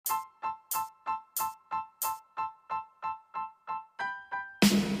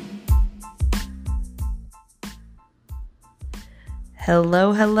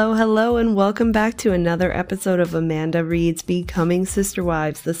Hello, hello, hello, and welcome back to another episode of Amanda Reed's Becoming Sister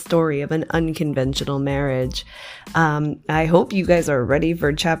Wives, the story of an unconventional marriage. I hope you guys are ready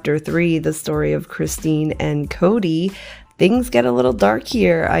for Chapter 3, the story of Christine and Kody. Things get a little dark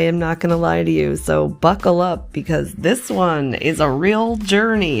here, I am not going to lie to you, so buckle up because this one is a real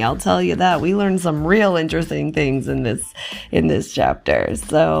journey, I'll tell you that. We learned some real interesting things in this chapter,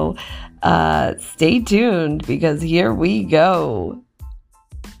 so stay tuned because here we go.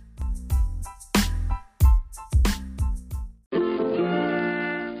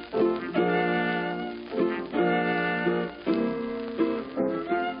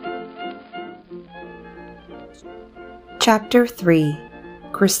 Chapter 3,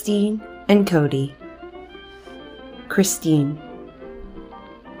 Christine and Kody. Christine.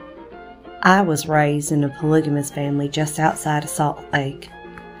 I was raised in a polygamous family just outside of Salt Lake.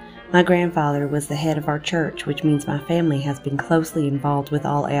 My grandfather was the head of our church, which means my family has been closely involved with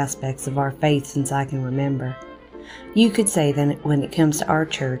all aspects of our faith since I can remember. You could say that when it comes to our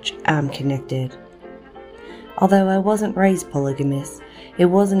church, I'm connected. Although I wasn't raised polygamous, it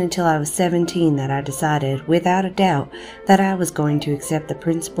wasn't until I was 17 that I decided, without a doubt, that I was going to accept the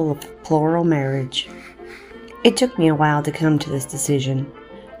principle of plural marriage. It took me a while to come to this decision.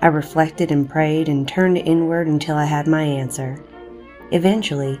 I reflected and prayed and turned inward until I had my answer.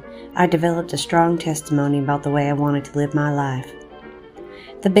 Eventually, I developed a strong testimony about the way I wanted to live my life.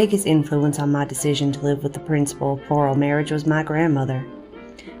 The biggest influence on my decision to live with the principle of plural marriage was my grandmother.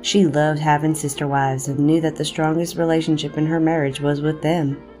 She loved having sister wives and knew that the strongest relationship in her marriage was with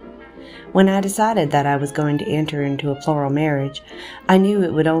them. When I decided that I was going to enter into a plural marriage, I knew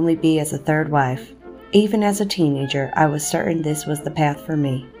it would only be as a third wife. Even as a teenager, I was certain this was the path for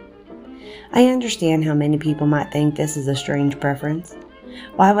me. I understand how many people might think this is a strange preference.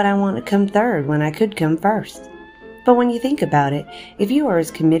 Why would I want to come third when I could come first? But when you think about it, if you are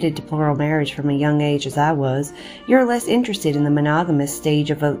as committed to plural marriage from a young age as I was, you're less interested in the monogamous stage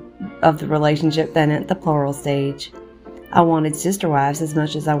of the relationship than at the plural stage. I wanted sister wives as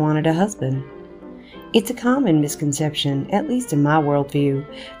much as I wanted a husband. It's a common misconception, at least in my worldview,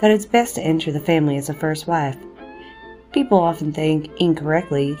 that it's best to enter the family as a first wife. People often think,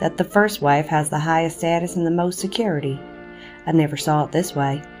 incorrectly, that the first wife has the highest status and the most security. I never saw it this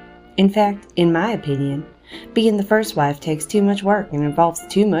way. In fact, in my opinion, being the first wife takes too much work and involves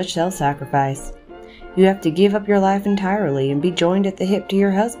too much self-sacrifice. You have to give up your life entirely and be joined at the hip to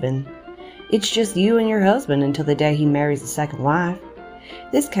your husband. It's just you and your husband until the day he marries a second wife.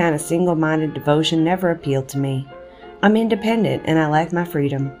 This kind of single-minded devotion never appealed to me. I'm independent and I like my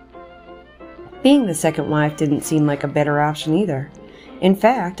freedom. Being the second wife didn't seem like a better option either. In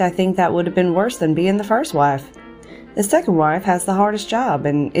fact, I think that would have been worse than being the first wife. The second wife has the hardest job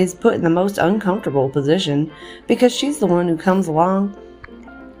and is put in the most uncomfortable position because she's the one who comes along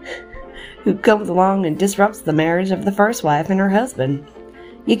and disrupts the marriage of the first wife and her husband.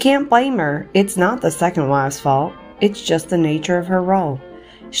 You can't blame her. It's not the second wife's fault. It's just the nature of her role.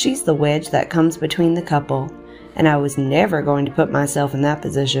 She's the wedge that comes between the couple, and I was never going to put myself in that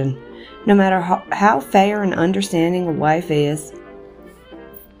position. No matter how fair and understanding a wife is,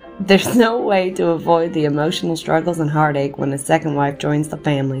 there's no way to avoid the emotional struggles and heartache when a second wife joins the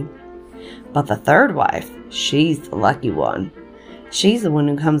family. But the third wife, she's the lucky one. She's the one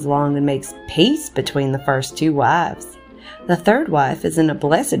who comes along and makes peace between the first two wives. The third wife is in a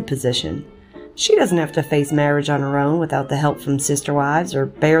blessed position. She doesn't have to face marriage on her own without the help from sister wives or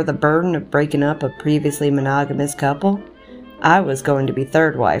bear the burden of breaking up a previously monogamous couple. I was going to be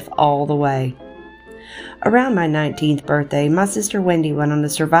third wife all the way. Around my 19th birthday, my sister Wendy went on a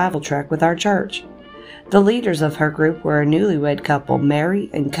survival trek with our church. The leaders of her group were a newlywed couple, Mary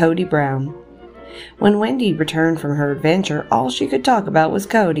and Kody Brown. When Wendy returned from her adventure, all she could talk about was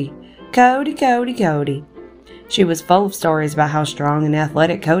Kody. Kody, Kody, Kody. She was full of stories about how strong and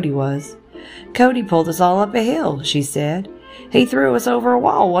athletic Kody was. Kody pulled us all up a hill, she said. He threw us over a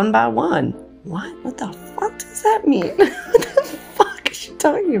wall one by one. What the fuck does that mean? What the fuck is she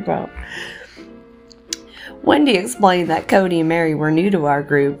talking about? Wendy explained that Kody and Mary were new to our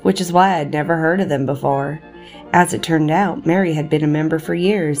group, which is why I had never heard of them before. As it turned out, Mary had been a member for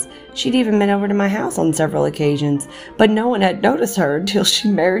years. She'd even been over to my house on several occasions, but no one had noticed her until she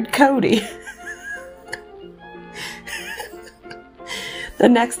married Kody. The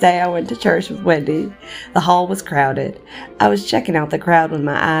next day I went to church with Wendy. The hall was crowded. I was checking out the crowd when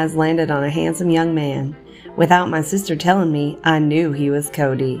my eyes landed on a handsome young man. Without my sister telling me, I knew he was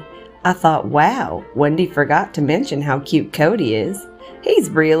Kody. I thought, wow, Wendy forgot to mention how cute Kody is.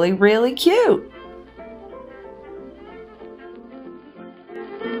 He's really, really cute.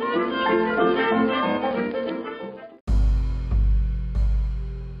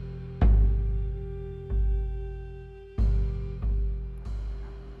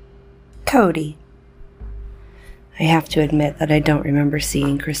 Kody. I have to admit that I don't remember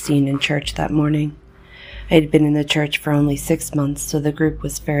seeing Christine in church that morning. I had been in the church for only 6 months, so the group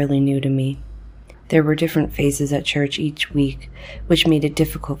was fairly new to me. There were different faces at church each week, which made it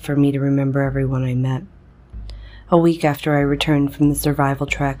difficult for me to remember everyone I met. A week after I returned from the survival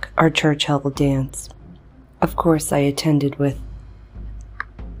trek, our church held a dance. Of course, I attended with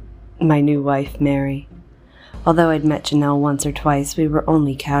my new wife, Mary. Although I'd met Janelle once or twice, we were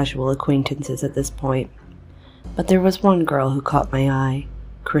only casual acquaintances at this point. But there was one girl who caught my eye,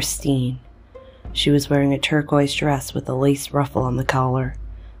 Christine. She was wearing a turquoise dress with a lace ruffle on the collar.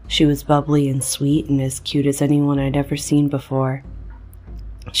 She was bubbly and sweet and as cute as anyone I'd ever seen before.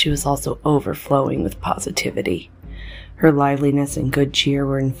 She was also overflowing with positivity. Her liveliness and good cheer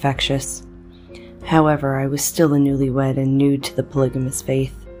were infectious. However, I was still a newlywed and new to the polygamous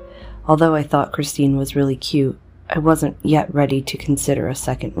faith. Although I thought Christine was really cute, I wasn't yet ready to consider a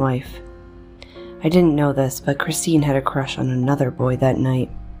second wife. I didn't know this, but Christine had a crush on another boy that night.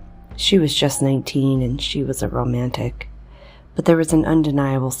 She was just 19 and she was a romantic. But there was an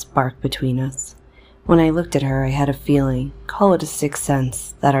undeniable spark between us. When I looked at her, I had a feeling, call it a sixth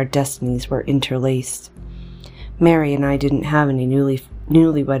sense, that our destinies were interlaced. Mary and I didn't have any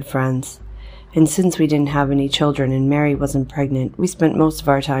newlywed friends, and since we didn't have any children and Mary wasn't pregnant, we spent most of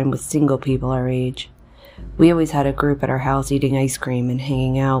our time with single people our age. We always had a group at our house eating ice cream and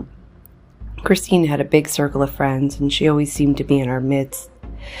hanging out. Christine had a big circle of friends, and she always seemed to be in our midst.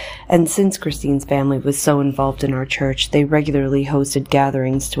 And since Christine's family was so involved in our church, they regularly hosted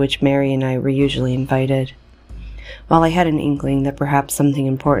gatherings to which Mary and I were usually invited. While I had an inkling that perhaps something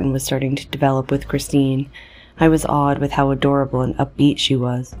important was starting to develop with Christine, I was awed with how adorable and upbeat she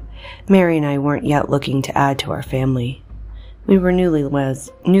was. Mary and I weren't yet looking to add to our family. We were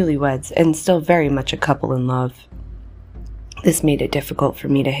newlyweds and still very much a couple in love. This made it difficult for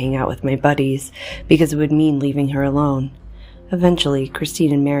me to hang out with my buddies, because it would mean leaving her alone. Eventually,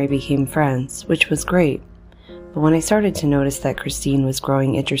 Christine and Mary became friends, which was great. But when I started to notice that Christine was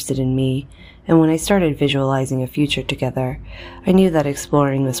growing interested in me, and when I started visualizing a future together, I knew that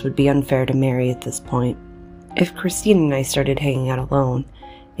exploring this would be unfair to Mary at this point. If Christine and I started hanging out alone,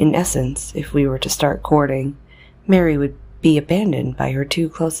 in essence, if we were to start courting, Mary would be abandoned by her two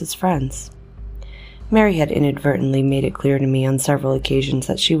closest friends. Mary had inadvertently made it clear to me on several occasions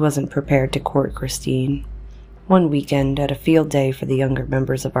that she wasn't prepared to court Christine. One weekend, at a field day for the younger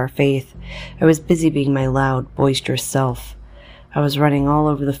members of our faith, I was busy being my loud, boisterous self. I was running all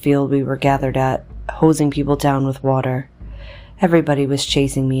over the field we were gathered at, hosing people down with water. Everybody was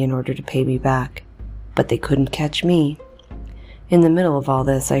chasing me in order to pay me back, but they couldn't catch me. In the middle of all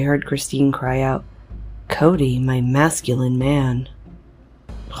this, I heard Christine cry out, "Kody, my masculine man."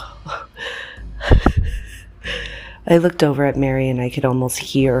 I looked over at Mary and I could almost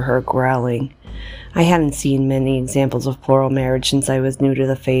hear her growling. I hadn't seen many examples of plural marriage since I was new to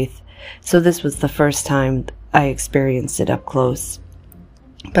the faith, so this was the first time I experienced it up close.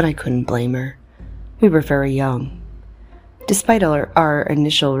 But I couldn't blame her. We were very young. Despite our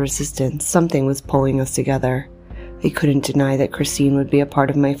initial resistance, something was pulling us together. I couldn't deny that Christine would be a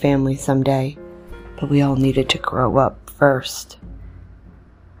part of my family someday, but we all needed to grow up first.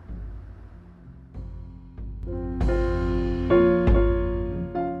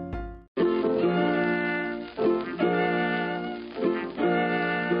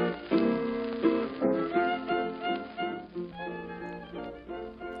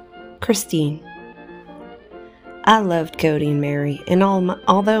 Christine. I loved Kody and Mary, and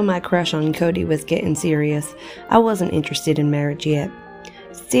although my crush on Kody was getting serious, I wasn't interested in marriage yet.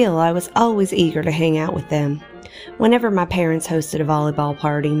 Still, I was always eager to hang out with them. Whenever my parents hosted a volleyball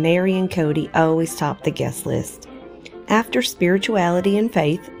party, Mary and Kody always topped the guest list. After spirituality and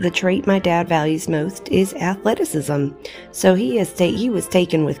faith, the trait my dad values most is athleticism, so he was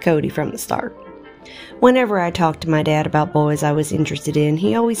taken with Kody from the start. Whenever I talked to my dad about boys I was interested in,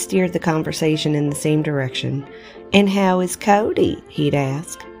 he always steered the conversation in the same direction. "And how is Kody?" he'd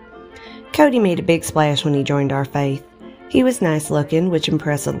ask. Kody made a big splash when he joined our faith. He was nice looking, which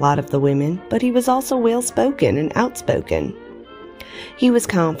impressed a lot of the women, but he was also well spoken and outspoken. He was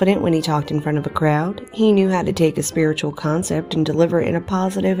confident when he talked in front of a crowd. He knew how to take a spiritual concept and deliver it in a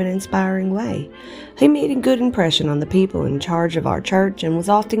positive and inspiring way. He made a good impression on the people in charge of our church and was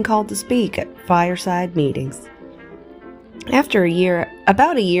often called to speak at fireside meetings.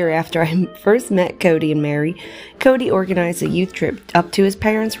 About a year after I first met Kody and Mary, Kody organized a youth trip up to his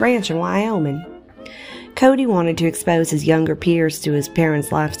parents' ranch in Wyoming. Kody wanted to expose his younger peers to his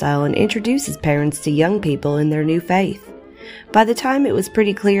parents' lifestyle and introduce his parents to young people in their new faith. By the time it was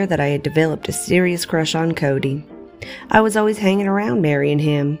pretty clear that I had developed a serious crush on Kody, I was always hanging around Mary and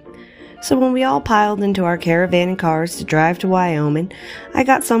him. So when we all piled into our caravan and cars to drive to Wyoming, I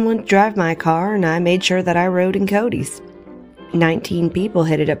got someone to drive my car and I made sure that I rode in Kody's. 19 people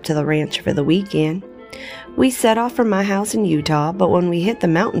headed up to the ranch for the weekend. We set off from my house in Utah, but when we hit the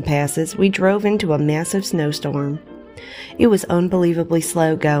mountain passes, we drove into a massive snowstorm. It was unbelievably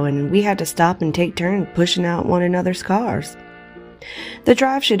slow going, and we had to stop and take turns pushing out one another's cars. The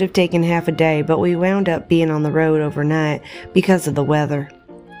drive should have taken half a day, but we wound up being on the road overnight because of the weather.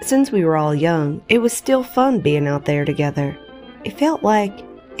 Since we were all young, it was still fun being out there together. It felt like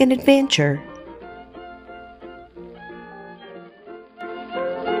an adventure.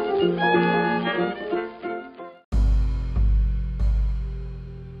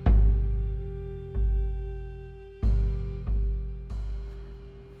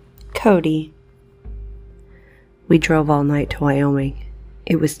 Kody. We drove all night to Wyoming.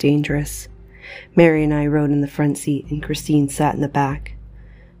 It was dangerous. Mary and I rode in the front seat and Christine sat in the back.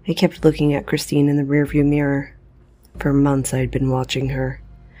 I kept looking at Christine in the rearview mirror. For months I had been watching her.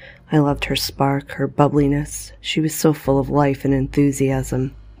 I loved her spark, her bubbliness. She was so full of life and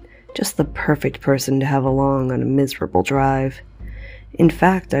enthusiasm. Just the perfect person to have along on a miserable drive. In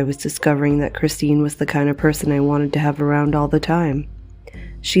fact, I was discovering that Christine was the kind of person I wanted to have around all the time.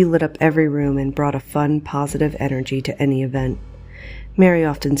 She lit up every room and brought a fun, positive energy to any event. Mary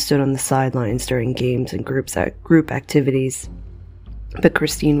often stood on the sidelines during games and group activities. But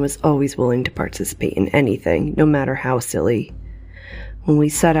Christine was always willing to participate in anything, no matter how silly. When we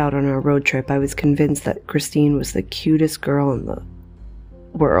set out on our road trip, I was convinced that Christine was the cutest girl in the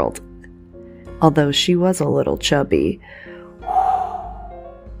world. Although she was a little chubby.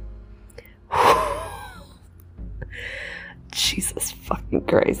 Jesus fucking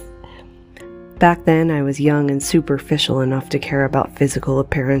Christ. Back then, I was young and superficial enough to care about physical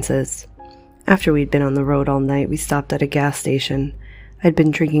appearances. After we'd been on the road all night, we stopped at a gas station. I'd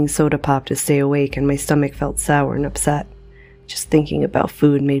been drinking soda pop to stay awake, and my stomach felt sour and upset. Just thinking about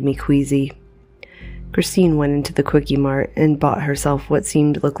food made me queasy. Christine went into the Quickie Mart and bought herself what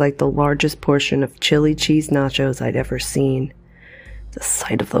seemed to look like the largest portion of chili cheese nachos I'd ever seen. The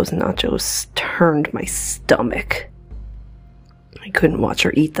sight of those nachos turned my stomach. I couldn't watch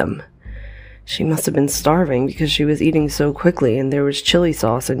her eat them. She must have been starving because she was eating so quickly and there was chili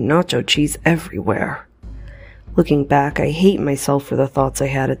sauce and nacho cheese everywhere. Looking back, I hate myself for the thoughts I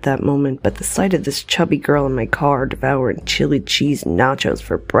had at that moment, but the sight of this chubby girl in my car devouring chili cheese nachos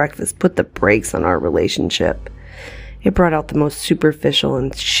for breakfast put the brakes on our relationship. It brought out the most superficial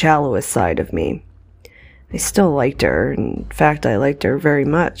and shallowest side of me. I still liked her. In fact, I liked her very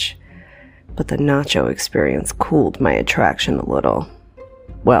much. But the nacho experience cooled my attraction a little.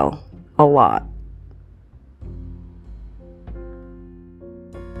 Well, a lot.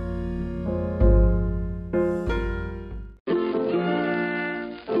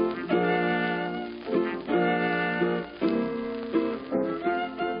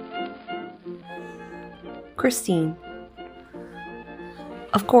 Christine.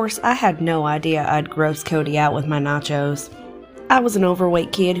 Of course, I had no idea I'd gross Kody out with my nachos. I was an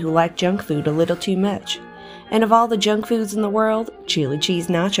overweight kid who liked junk food a little too much, and of all the junk foods in the world, chili cheese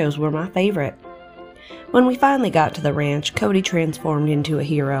nachos were my favorite. When we finally got to the ranch, Kody transformed into a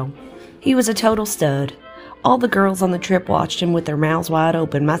hero. He was a total stud. All the girls on the trip watched him with their mouths wide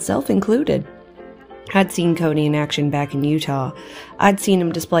open, myself included. I'd seen Kody in action back in Utah. I'd seen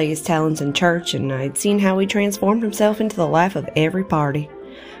him display his talents in church, and I'd seen how he transformed himself into the life of every party.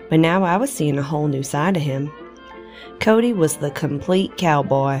 But now I was seeing a whole new side of him. Kody was the complete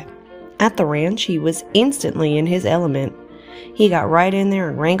cowboy. At the ranch, he was instantly in his element. He got right in there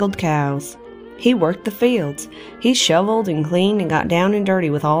and wrangled cows. He worked the fields. He shoveled and cleaned and got down and dirty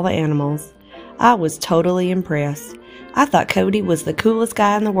with all the animals. I was totally impressed. I thought Kody was the coolest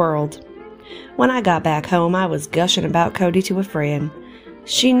guy in the world. When I got back home, I was gushing about Kody to a friend.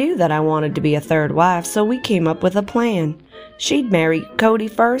 She knew that I wanted to be a third wife, so we came up with a plan. She'd marry Kody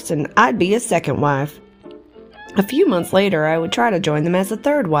first, and I'd be his second wife. A few months later, I would try to join them as a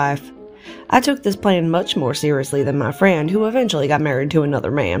third wife. I took this plan much more seriously than my friend, who eventually got married to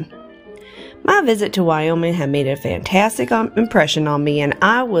another man. My visit to Wyoming had made a fantastic impression on me, and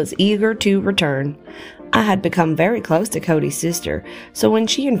I was eager to return. I had become very close to Kody's sister, so when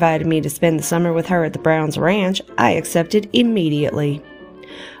she invited me to spend the summer with her at the Browns Ranch, I accepted immediately.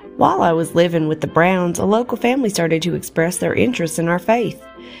 While I was living with the Browns, a local family started to express their interest in our faith.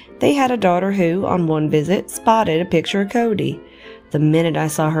 They had a daughter who, on one visit, spotted a picture of Kody. The minute I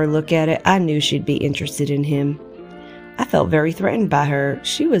saw her look at it, I knew she'd be interested in him. I felt very threatened by her.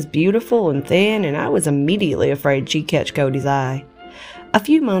 She was beautiful and thin, and I was immediately afraid she'd catch Kody's eye. A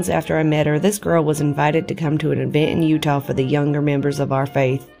few months after I met her, this girl was invited to come to an event in Utah for the younger members of our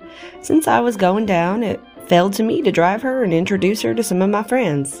faith. Since I was going down, it fell to me to drive her and introduce her to some of my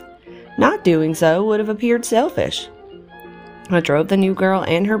friends. Not doing so would have appeared selfish. I drove the new girl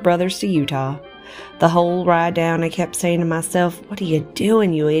and her brothers to Utah. The whole ride down I kept saying to myself, "What are you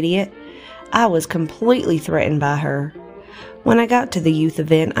doing, you idiot?" I was completely threatened by her. When I got to the youth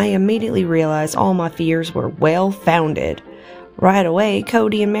event, I immediately realized all my fears were well-founded. Right away,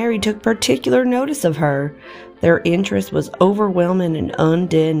 Kody and Mary took particular notice of her. Their interest was overwhelming and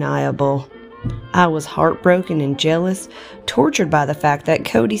undeniable. I was heartbroken and jealous, tortured by the fact that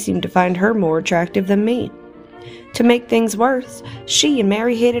Kody seemed to find her more attractive than me. To make things worse, she and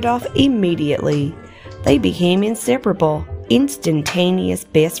Mary hit it off immediately. They became inseparable, instantaneous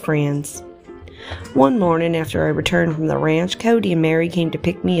best friends. One morning after I returned from the ranch, Kody and Mary came to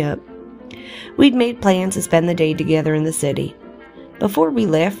pick me up. We'd made plans to spend the day together in the city. Before we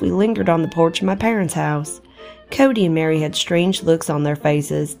left, we lingered on the porch of my parents' house. Kody and Mary had strange looks on their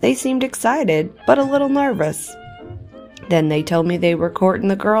faces. They seemed excited, but a little nervous. Then they told me they were courting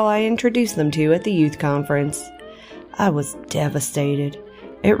the girl I introduced them to at the youth conference. I was devastated.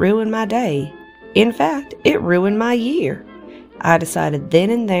 It ruined my day. In fact, it ruined my year. I decided then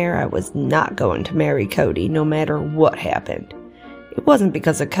and there I was not going to marry Kody no matter what happened. It wasn't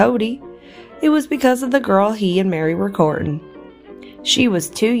because of Kody. It was because of the girl he and Mary were courting. She was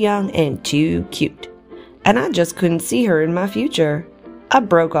too young and too cute, and I just couldn't see her in my future. I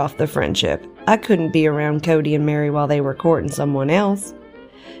broke off the friendship. I couldn't be around Kody and Mary while they were courting someone else.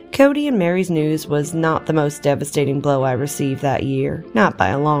 Kody and Mary's news was not the most devastating blow I received that year, not by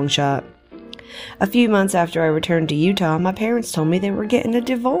a long shot. A few months after I returned to Utah, my parents told me they were getting a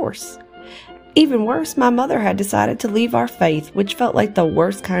divorce. Even worse, my mother had decided to leave our faith, which felt like the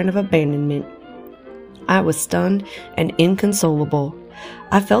worst kind of abandonment. I was stunned and inconsolable.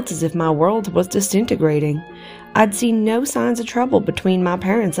 I felt as if my world was disintegrating. I'd seen no signs of trouble between my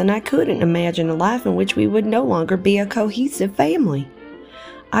parents, and I couldn't imagine a life in which we would no longer be a cohesive family.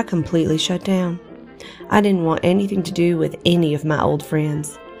 I completely shut down. I didn't want anything to do with any of my old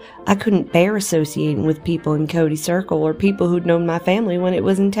friends. I couldn't bear associating with people in Kody's circle or people who'd known my family when it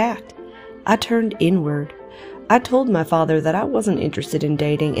was intact. I turned inward. I told my father that I wasn't interested in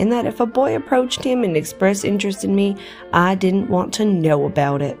dating and that if a boy approached him and expressed interest in me, I didn't want to know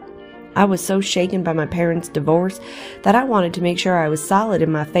about it. I was so shaken by my parents' divorce that I wanted to make sure I was solid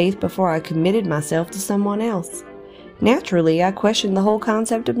in my faith before I committed myself to someone else. Naturally, I questioned the whole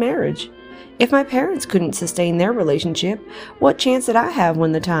concept of marriage. If my parents couldn't sustain their relationship, what chance did I have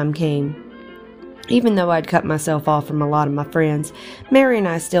when the time came? Even though I'd cut myself off from a lot of my friends, Mary and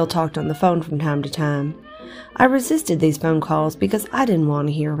I still talked on the phone from time to time. I resisted these phone calls because I didn't want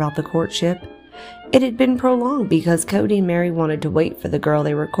to hear about the courtship. It had been prolonged because Kody and Mary wanted to wait for the girl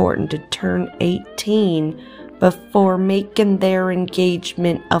they were courting to turn 18 before making their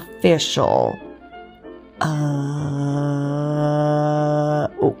engagement official.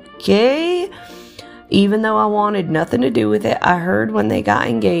 Okay. Even though I wanted nothing to do with it, I heard when they got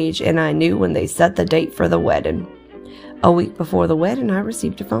engaged and I knew when they set the date for the wedding. A week before the wedding, I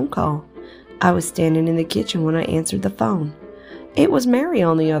received a phone call. I was standing in the kitchen when I answered the phone. It was Mary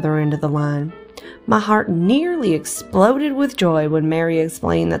on the other end of the line. My heart nearly exploded with joy when Mary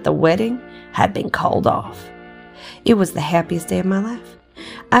explained that the wedding had been called off. It was the happiest day of my life.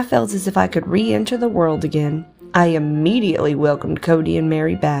 I felt as if I could re-enter the world again. I immediately welcomed Kody and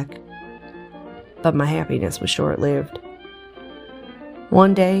Mary back. But my happiness was short-lived.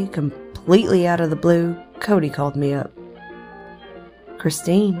 One day, completely out of the blue, Kody called me up.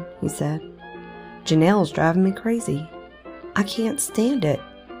 "Christine," he said, "Janelle's driving me crazy. I can't stand it.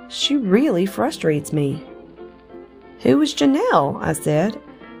 She really frustrates me." "Who is Janelle?" I said.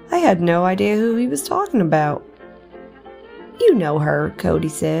 I had no idea who he was talking about. "You know her," Kody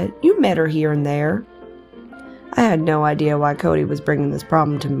said. "You met her here and there." I had no idea why Kody was bringing this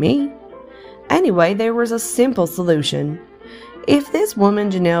problem to me. Anyway, there was a simple solution. If this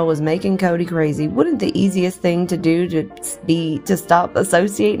woman Janelle was making Kody crazy, wouldn't the easiest thing to do be to stop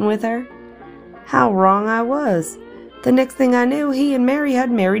associating with her? How wrong I was. The next thing I knew, he and Mary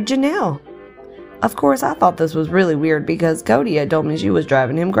had married Janelle. Of course, I thought this was really weird because Kody had told me she was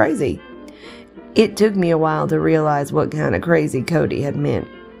driving him crazy. It took me a while to realize what kind of crazy Kody had meant.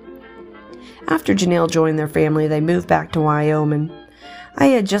 After Janelle joined their family, they moved back to Wyoming. I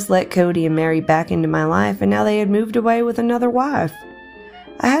had just let Kody and Mary back into my life, and now they had moved away with another wife.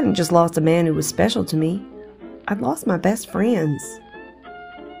 I hadn't just lost a man who was special to me. I'd lost my best friends.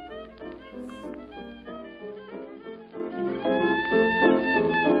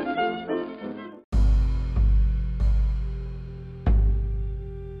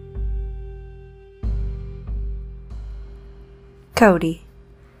 Kody.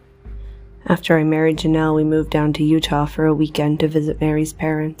 After I married Janelle, we moved down to Utah for a weekend to visit Mary's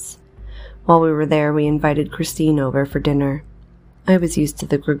parents. While we were there, we invited Christine over for dinner. I was used to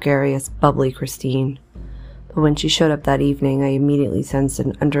the gregarious, bubbly Christine, but when she showed up that evening, I immediately sensed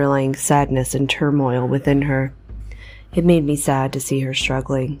an underlying sadness and turmoil within her. It made me sad to see her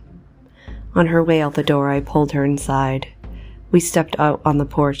struggling. On her way out the door, I pulled her inside. We stepped out on the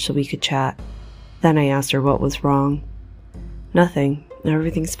porch so we could chat. Then I asked her what was wrong. "Nothing.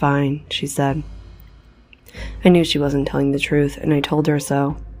 Everything's fine," she said. I knew she wasn't telling the truth, and I told her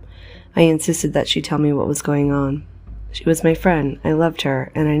so. I insisted that she tell me what was going on. She was my friend, I loved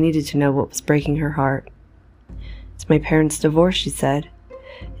her, and I needed to know what was breaking her heart. "It's my parents' divorce," she said.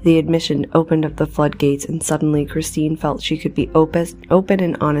 The admission opened up the floodgates, and suddenly Christine felt she could be open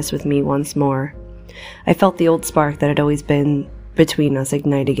and honest with me once more. I felt the old spark that had always been between us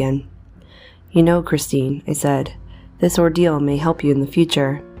ignite again. "You know, Christine," I said, "this ordeal may help you in the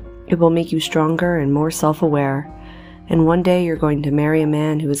future. It will make you stronger and more self-aware, and one day you're going to marry a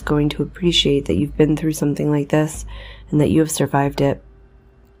man who is going to appreciate that you've been through something like this and that you have survived it."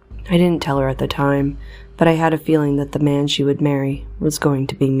 I didn't tell her at the time, but I had a feeling that the man she would marry was going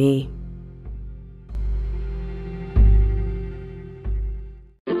to be me.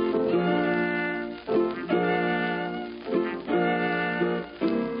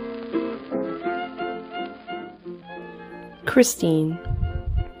 Christine.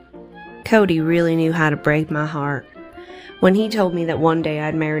 Kody really knew how to break my heart. When he told me that one day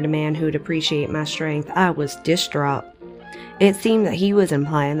I'd married a man who'd appreciate my strength, I was distraught. It seemed that he was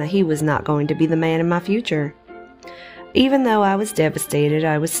implying that he was not going to be the man in my future. Even though I was devastated,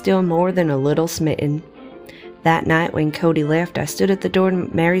 I was still more than a little smitten. That night when Kody left, I stood at the door to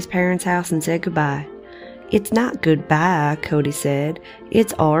Mary's parents' house and said goodbye. "It's not goodbye," Kody said.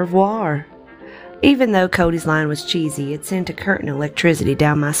 "It's au revoir." Even though Kody's line was cheesy, it sent a current of electricity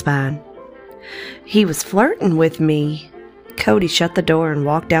down my spine. He was flirting with me. Kody shut the door and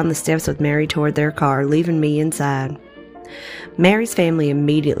walked down the steps with Mary toward their car, leaving me inside. Mary's family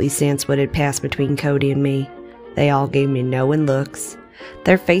immediately sensed what had passed between Kody and me. They all gave me knowing looks.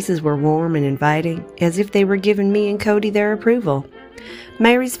 Their faces were warm and inviting, as if they were giving me and Kody their approval.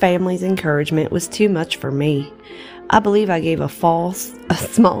 Mary's family's encouragement was too much for me. I believe I gave a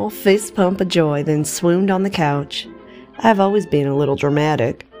small fist pump of joy, then swooned on the couch. I've always been a little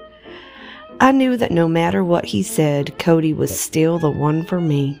dramatic. I knew that no matter what he said, Kody was still the one for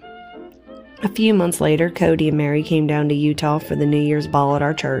me. A few months later, Kody and Mary came down to Utah for the New Year's ball at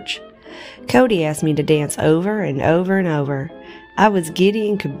our church. Kody asked me to dance over and over and over. I was giddy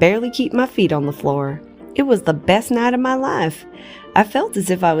and could barely keep my feet on the floor. It was the best night of my life. I felt as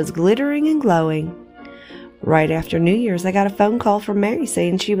if I was glittering and glowing. Right after New Year's, I got a phone call from Mary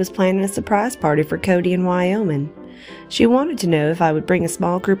saying she was planning a surprise party for Kody in Wyoming. She wanted to know if I would bring a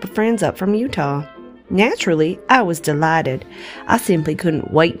small group of friends up from Utah. Naturally, I was delighted. I simply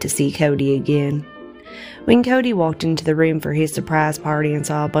couldn't wait to see Kody again. When Kody walked into the room for his surprise party and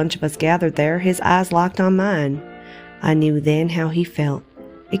saw a bunch of us gathered there, his eyes locked on mine. I knew then how he felt.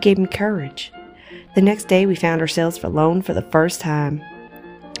 It gave me courage. The next day, we found ourselves alone for the first time.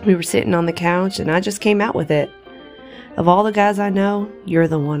 We were sitting on the couch, and I just came out with it. "Of all the guys I know, you're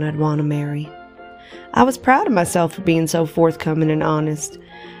the one I'd want to marry." I was proud of myself for being so forthcoming and honest.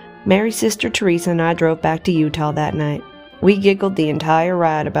 Mary's sister Teresa and I drove back to Utah that night. We giggled the entire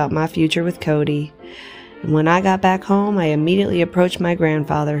ride about my future with Kody. And when I got back home, I immediately approached my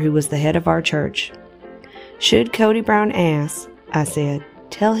grandfather, who was the head of our church. "Should Kody Brown ask," I said,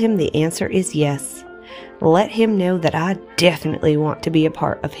 "tell him the answer is yes. Let him know that I definitely want to be a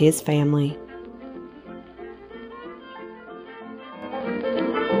part of his family."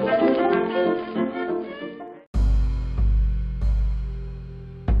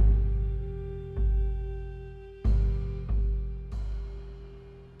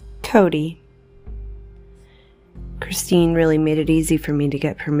 Kody. Christine really made it easy for me to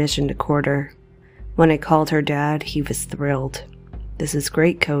get permission to court her. When I called her dad, he was thrilled. "This is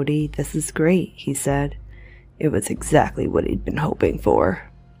great, Kody. This is great," he said. It was exactly what he'd been hoping for.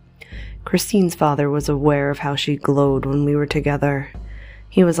 Christine's father was aware of how she glowed when we were together.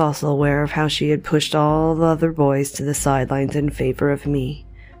 He was also aware of how she had pushed all the other boys to the sidelines in favor of me.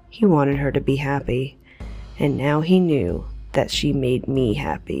 He wanted her to be happy, and now he knew that she made me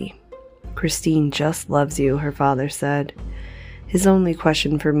happy. "Christine just loves you," her father said. His only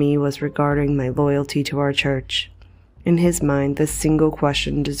question for me was regarding my loyalty to our church. In his mind, this single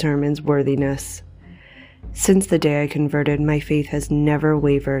question determines worthiness. Since the day I converted, my faith has never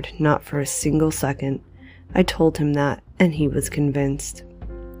wavered, not for a single second. I told him that, and he was convinced.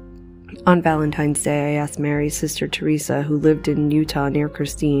 On Valentine's Day, I asked Mary's sister Teresa, who lived in Utah near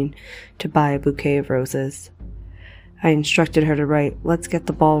Christine, to buy a bouquet of roses. I instructed her to write, "Let's get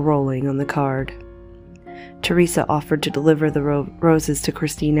the ball rolling," on the card. Teresa offered to deliver the roses to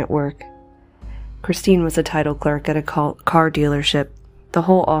Christine at work. Christine was a title clerk at a car dealership. The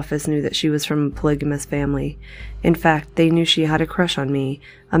whole office knew that she was from a polygamous family. In fact, they knew she had a crush on me,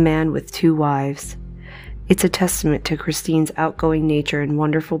 a man with 2 wives. It's a testament to Christine's outgoing nature and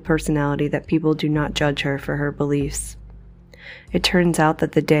wonderful personality that people do not judge her for her beliefs. It turns out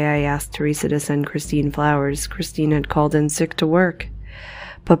that the day I asked Teresa to send Christine flowers, Christine had called in sick to work.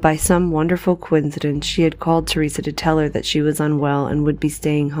 But by some wonderful coincidence, she had called Teresa to tell her that she was unwell and would be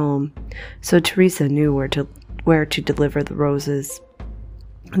staying home, so Teresa knew where to deliver the roses.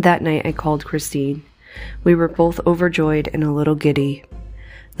 That night I called Christine. We were both overjoyed and a little giddy.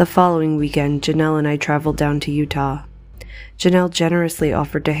 The following weekend, Janelle and I traveled down to Utah. Janelle generously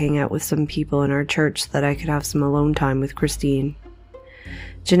offered to hang out with some people in our church so that I could have some alone time with Christine.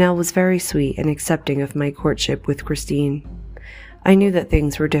 Janelle was very sweet and accepting of my courtship with Christine. I knew that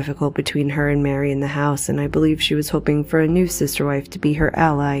things were difficult between her and Mary in the house, and I believe she was hoping for a new sister wife to be her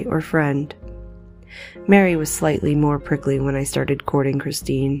ally or friend. Mary was slightly more prickly when I started courting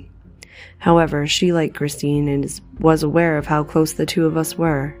Christine. However, she liked Christine and was aware of how close the two of us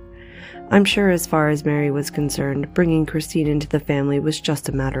were. I'm sure as far as Mary was concerned, bringing Christine into the family was just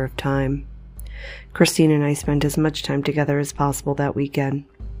a matter of time. Christine and I spent as much time together as possible that weekend.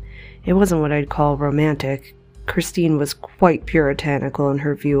 It wasn't what I'd call romantic. Christine was quite puritanical in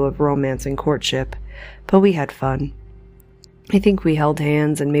her view of romance and courtship, but we had fun. I think we held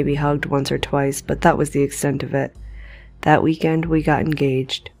hands and maybe hugged once or twice, but that was the extent of it. That weekend, we got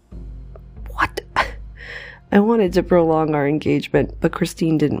engaged. What? I wanted to prolong our engagement, but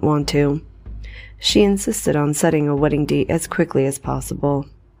Christine didn't want to. She insisted on setting a wedding date as quickly as possible.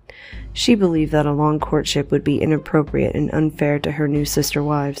 She believed that a long courtship would be inappropriate and unfair to her new sister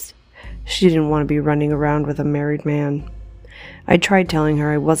wives. She didn't want to be running around with a married man. I tried telling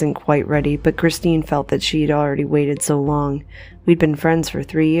her I wasn't quite ready, but Christine felt that she had already waited so long. We'd been friends for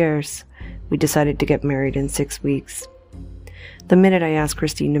 3 years. We decided to get married in 6 weeks. The minute I asked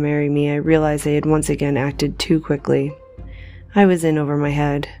Christine to marry me, I realized I had once again acted too quickly. I was in over my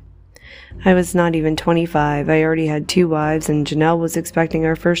head. I was not even 25. I already had 2 wives, and Janelle was expecting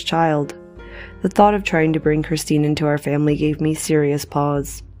our first child. The thought of trying to bring Christine into our family gave me serious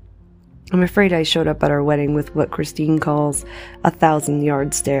pause. I'm afraid I showed up at our wedding with what Christine calls a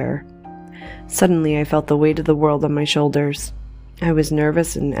 1,000-yard stare. Suddenly, I felt the weight of the world on my shoulders. I was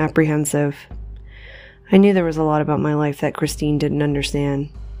nervous and apprehensive. I knew there was a lot about my life that Christine didn't understand.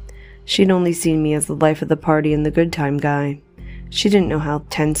 She'd only seen me as the life of the party and the good time guy. She didn't know how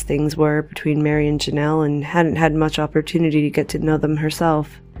tense things were between Mary and Janelle and hadn't had much opportunity to get to know them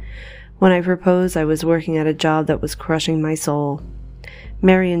herself. When I proposed, I was working at a job that was crushing my soul.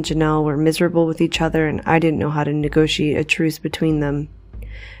 Mary and Janelle were miserable with each other, and I didn't know how to negotiate a truce between them.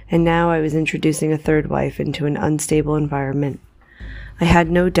 And now I was introducing a third wife into an unstable environment. I had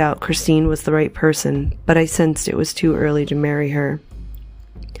no doubt Christine was the right person, but I sensed it was too early to marry her.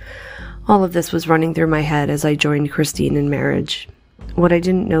 All of this was running through my head as I joined Christine in marriage. What I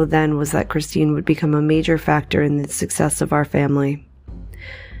didn't know then was that Christine would become a major factor in the success of our family.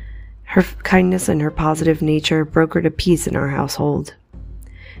 Her kindness and her positive nature brokered a peace in our household.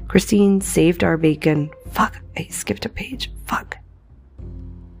 Christine saved our bacon. Fuck, I skipped a page. Fuck.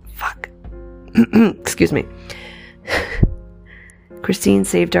 Excuse me. Christine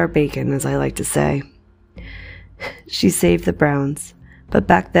saved our bacon, as I like to say. She saved the Browns, but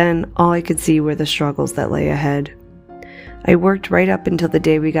back then, all I could see were the struggles that lay ahead. I worked right up until the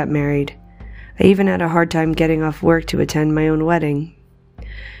day we got married. I even had a hard time getting off work to attend my own wedding.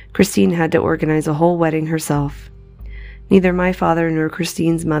 Christine had to organize a whole wedding herself. Neither my father nor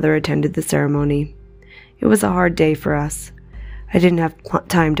Christine's mother attended the ceremony. It was a hard day for us. I didn't have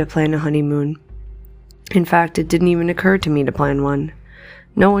time to plan a honeymoon. In fact, it didn't even occur to me to plan one.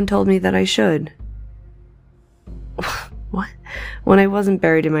 No one told me that I should. What? When I wasn't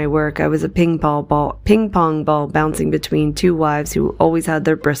buried in my work, I was a ping pong ball bouncing between 2 wives who always had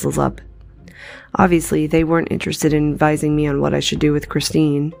their bristles up. Obviously, they weren't interested in advising me on what I should do with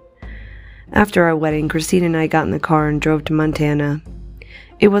Christine. After our wedding, Christine and I got in the car and drove to Montana.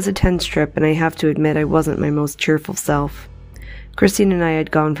 It was a tense trip, and I have to admit I wasn't my most cheerful self. Christine and I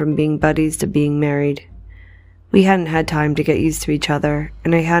had gone from being buddies to being married. We hadn't had time to get used to each other,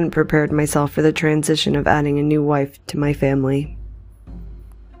 and I hadn't prepared myself for the transition of adding a new wife to my family.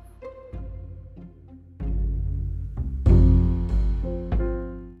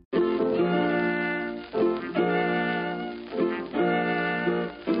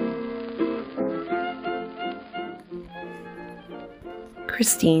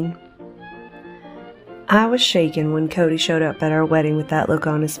 Christine. I was shaken when Kody showed up at our wedding with that look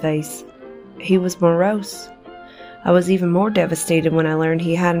on his face. He was morose. I was even more devastated when I learned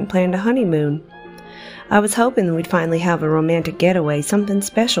he hadn't planned a honeymoon. I was hoping that we'd finally have a romantic getaway, something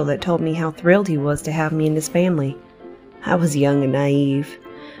special that told me how thrilled he was to have me in his family. I was young and naive.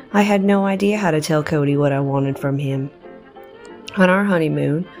 I had no idea how to tell Kody what I wanted from him. On our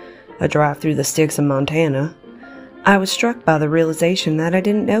honeymoon, a drive through the sticks of Montana, I was struck by the realization that I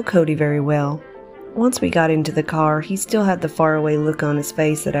didn't know Kody very well. Once we got into the car, he still had the faraway look on his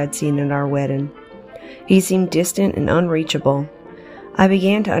face that I'd seen at our wedding. He seemed distant and unreachable. I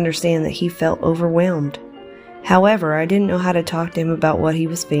began to understand that he felt overwhelmed. However, I didn't know how to talk to him about what he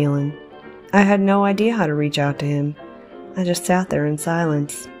was feeling. I had no idea how to reach out to him. I just sat there in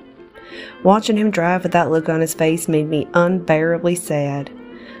silence. Watching him drive with that look on his face made me unbearably sad.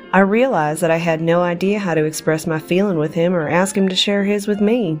 I realized that I had no idea how to express my feeling with him or ask him to share his with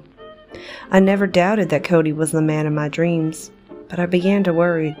me. I never doubted that Kody was the man of my dreams, but I began to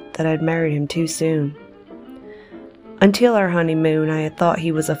worry that I'd married him too soon. Until our honeymoon, I had thought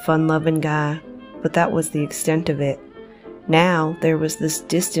he was a fun-loving guy, but that was the extent of it. Now, there was this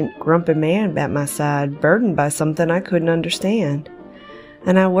distant, grumpy man at my side, burdened by something I couldn't understand,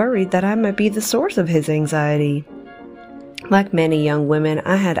 and I worried that I might be the source of his anxiety. Like many young women,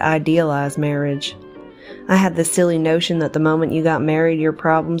 I had idealized marriage. I had the silly notion that the moment you got married, your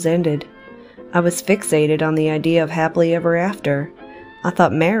problems ended. I was fixated on the idea of happily ever after. I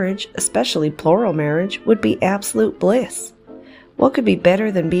thought marriage, especially plural marriage, would be absolute bliss. What could be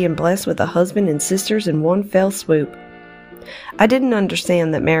better than being blessed with a husband and sisters in one fell swoop? I didn't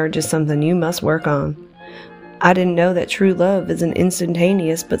understand that marriage is something you must work on. I didn't know that true love isn't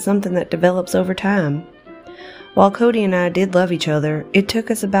instantaneous, but something that develops over time. While Kody and I did love each other, it took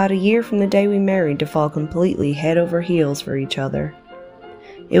us about a year from the day we married to fall completely head over heels for each other.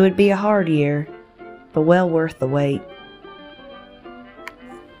 It would be a hard year, but well worth the wait.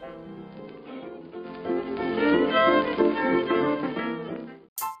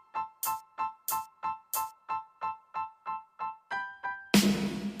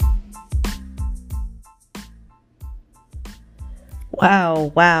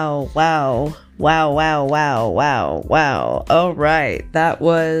 Wow. All right. That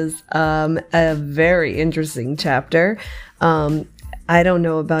was a very interesting chapter. I don't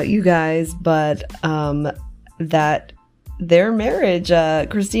know about you guys, but that their marriage,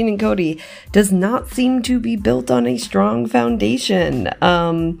 Christine and Kody, does not seem to be built on a strong foundation.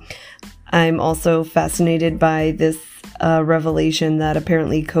 I'm also fascinated by this revelation that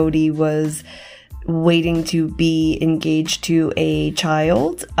apparently Kody was waiting to be engaged to a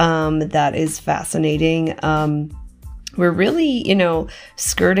child. That is fascinating. We're really,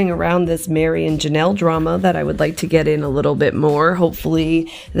 skirting around this Mary and Janelle drama that I would like to get in a little bit more.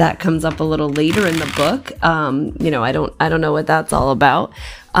 Hopefully that comes up a little later in the book. I don't know what that's all about.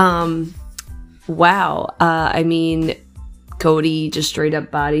 Wow. Kody just straight up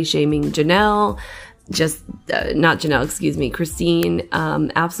body shaming Janelle. Christine,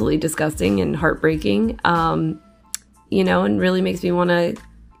 absolutely disgusting and heartbreaking, and really makes me want to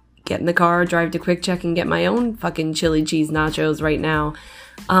get in the car, drive to Quick Check and get my own fucking chili cheese nachos right now.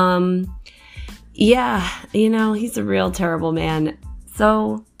 He's a real terrible man.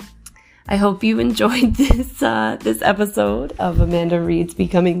 So I hope you enjoyed this episode of Amanda Reed's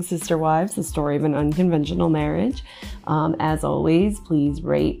Becoming Sister Wives, the story of an unconventional marriage. As always, please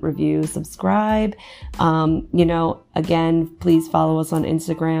rate, review, subscribe. Again, please follow us on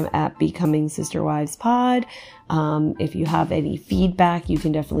Instagram at Becoming Sister Wives Pod. If you have any feedback, you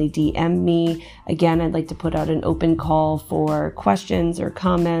can definitely DM me. Again, I'd like to put out an open call for questions or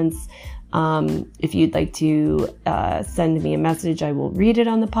comments. If you'd like to send me a message, I will read it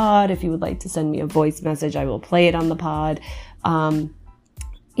on the pod. If you would like to send me a voice message, I will play it on the pod.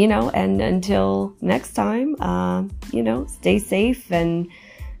 And until next time, stay safe and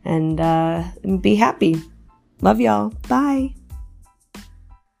be happy. Love y'all. Bye.